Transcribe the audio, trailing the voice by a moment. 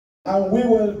and we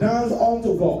will dance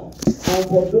unto God. And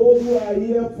for those who are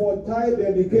here for tithe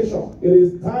dedication, it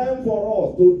is time for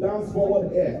us to dance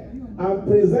forward here and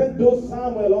present those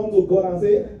Samuel unto God and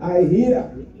say, I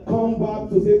here come back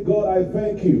to say, God, I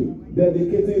thank you,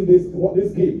 dedicating this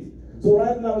gift. So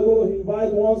right now we're going to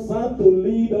invite one son to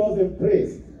lead us in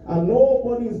praise. And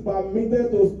nobody is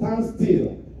permitted to stand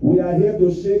still. We are here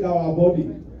to shake our body,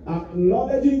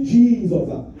 acknowledging Jesus,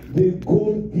 the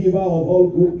good giver of all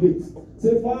good gifts.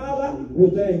 Say, Father, we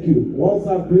thank you. One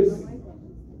song, please.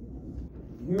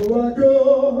 You are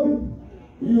good.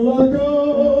 You are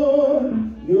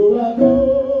good. You are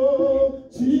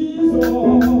good. Jesus.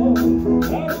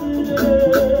 Every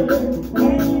day.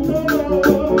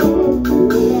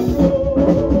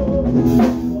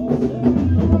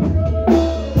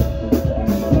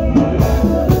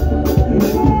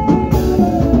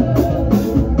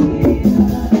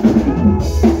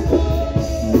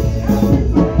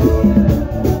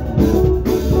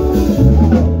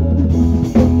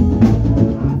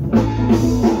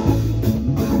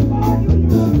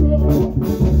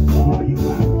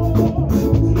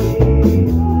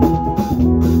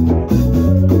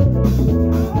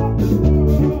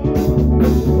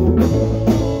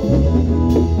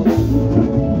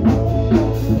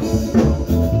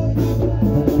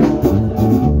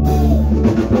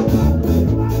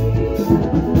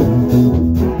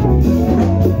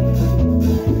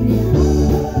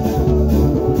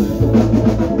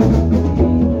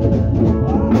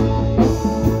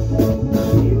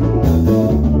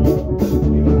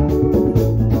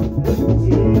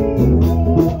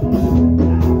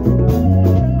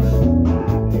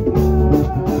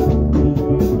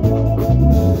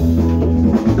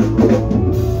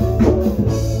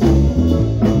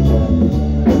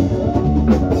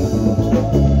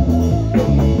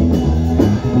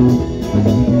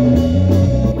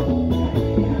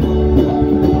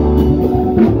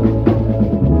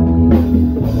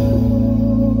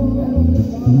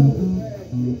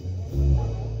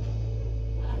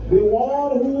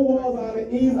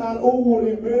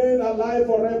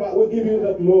 And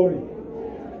the Lord. You are good.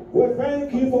 We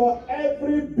thank you for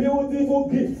every beautiful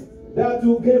gift that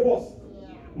you gave us.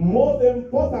 Most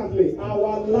importantly,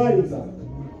 our lives.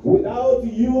 Without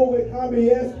you, we can't be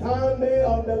here standing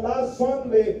on the last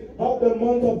Sunday of the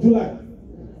month of July.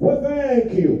 We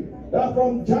thank you that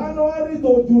from January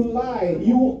to July,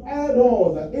 you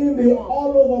held us in the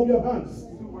hollows of your hands.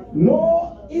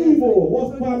 No evil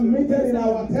was permitted in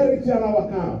our territory and our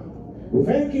camp. We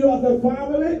thank you as a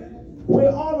family. We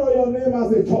honor your name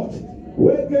as a church.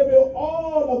 We give you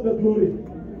all of the glory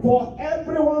for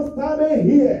everyone standing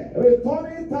here,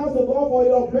 returning thanks to God for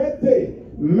your birthday.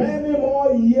 Many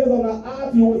more years on the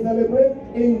earth you will celebrate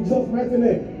in Jesus' mighty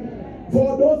name.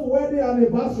 For those wedding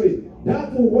anniversary,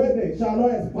 that wedding shall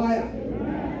not expire.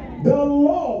 The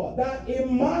love that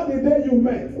in man the day you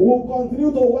met will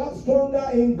continue to work stronger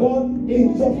in God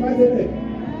in Jesus' mighty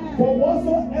name. For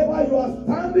whatsoever you are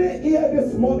standing here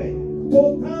this morning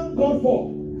to thank God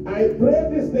for, I pray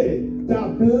this day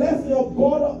that blessing of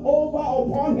God over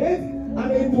upon it,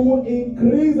 and it will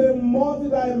increase in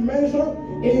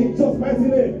multi-dimension in Jesus' mighty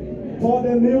name. For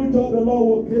the new job, the Lord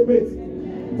will keep it.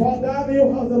 For that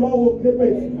new house, the Lord will keep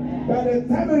it. By the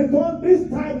time we return this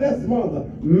time next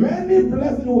month, many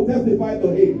blessings will testify to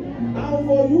Him. And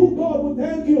for you, God, we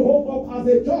thank you, Hope Up, as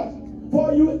a church,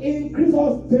 for you increase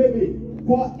us daily.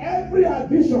 For every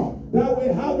addition that we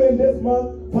have in this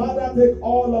month, Father, take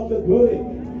all of the glory.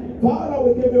 Father,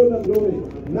 we give you the glory.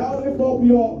 Now lift up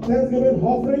your Thanksgiving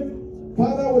offering.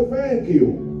 Father, we thank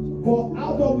you. For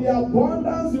out of the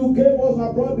abundance you gave us,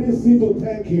 I brought this seed to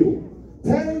thank you.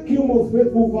 Thank you, most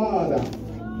faithful Father.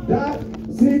 That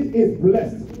seed is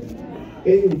blessed.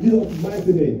 In Jesus'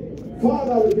 mighty name.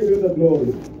 Father, we give you the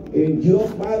glory. In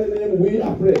Jesus' mighty name we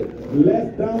are praying.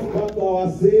 Let's dance back to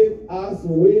our seed as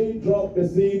we drop the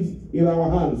seeds in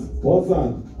our hands. What's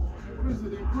that?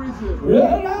 Increase it.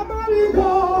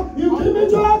 You give me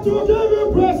joy to give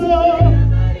you pleasure.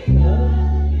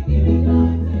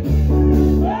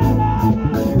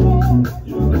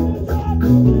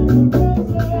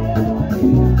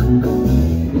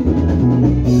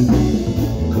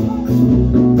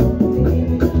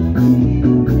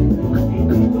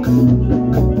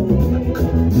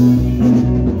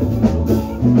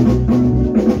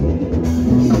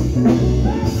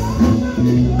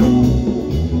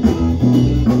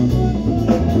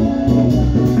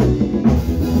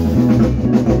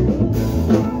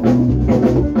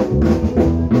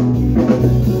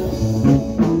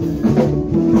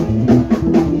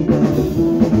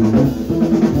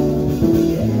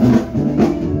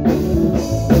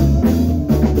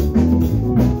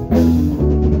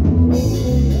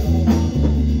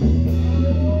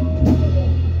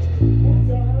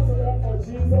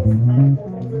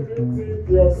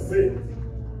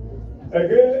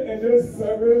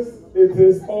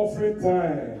 is offering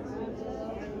time.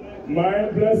 My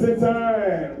blessed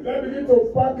time. Let's begin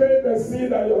to package the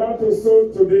seed that you have to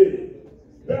sow today.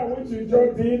 That which you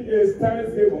just did is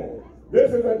thanksgiving.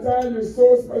 This is the time you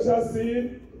sow special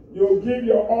seed, you give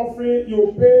your offering,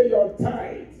 you pay your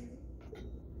tithe.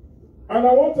 And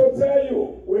I want to tell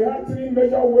you, we have three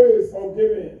major ways of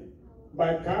giving.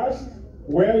 By cash,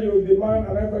 where you demand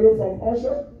an envelope from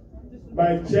usher.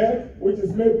 By check, which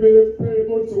is maybe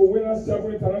payable to Winners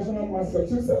Chapel International,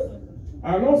 Massachusetts.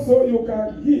 And also you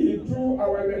can give through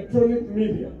our electronic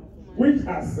media, which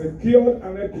are secured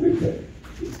and encrypted.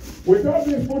 With all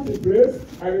these put in place,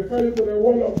 I refer you to the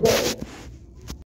Word of God.